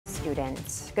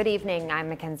student. Good evening, I'm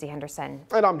Mackenzie Henderson.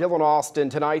 And I'm Dylan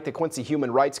Austin. Tonight, the Quincy Human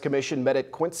Rights Commission met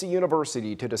at Quincy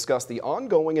University to discuss the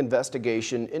ongoing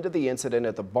investigation into the incident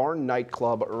at the Barn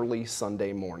nightclub early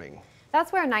Sunday morning.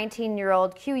 That's where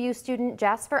 19-year-old QU student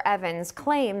Jasper Evans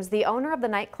claims the owner of the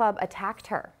nightclub attacked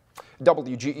her.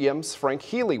 WGEM's Frank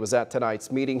Healy was at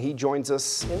tonight's meeting. He joins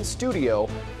us in studio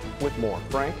with more.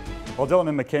 Frank? Well, Dylan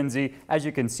and Mackenzie, as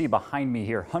you can see behind me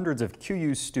here, hundreds of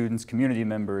QU students, community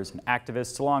members, and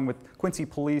activists, along with Quincy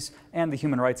Police and the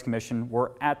Human Rights Commission,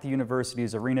 were at the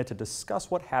university's arena to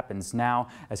discuss what happens now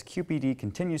as QPD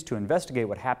continues to investigate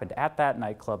what happened at that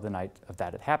nightclub the night of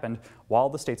that it happened, while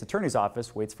the state's attorney's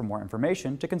office waits for more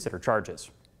information to consider charges.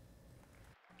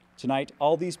 Tonight,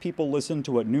 all these people listened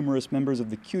to what numerous members of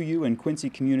the QU and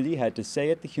Quincy community had to say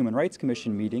at the Human Rights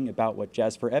Commission meeting about what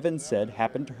Jasper Evans said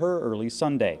happened to her early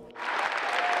Sunday.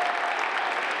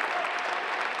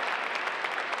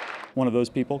 One of those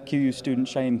people, QU student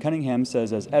Shaim Cunningham,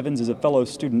 says as Evans is a fellow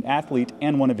student athlete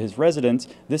and one of his residents,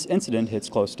 this incident hits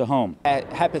close to home. It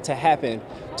happened to happen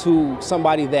to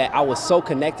somebody that I was so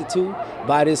connected to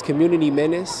by this community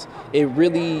menace. It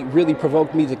really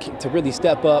provoked me to really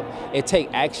step up and take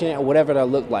action, whatever that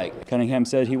looked like. Cunningham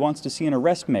said he wants to see an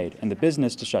arrest made and the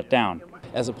business to shut down,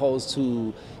 as opposed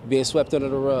to being swept under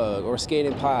the rug or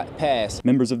skating past.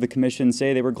 Members of the commission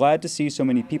say they were glad to see so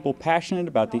many people passionate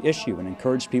about the issue and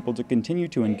encouraged people to continue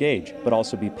to engage, but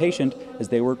also be patient as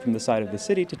they work from the side of the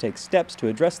city to take steps to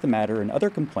address the matter and other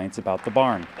complaints about the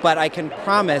barn. But I can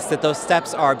promise that those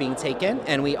steps are being taken,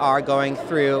 and we are going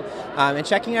through and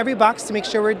checking every box to make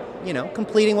sure we're,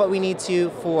 completing what we need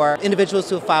to for individuals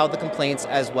who have filed the complaints,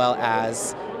 as well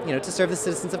as to serve the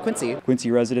citizens of Quincy. Quincy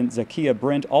resident Zakia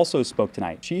Brent also spoke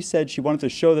tonight. She said she wanted to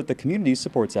show that the community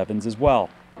supports Evans as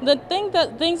well. The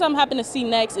things I'm happy to see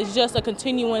next is just a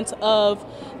continuance of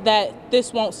that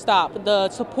this won't stop. The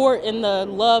support and the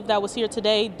love that was here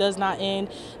today does not end,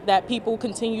 that people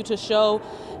continue to show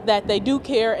that they do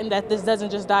care and that this doesn't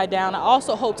just die down. I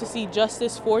also hope to see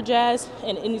justice for Jazz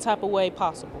in any type of way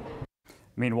possible.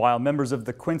 Meanwhile, members of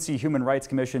the Quincy Human Rights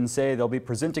Commission say they'll be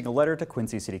presenting a letter to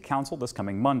Quincy City Council this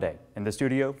coming Monday. In the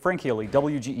studio, Frank Healy,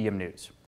 WGEM News.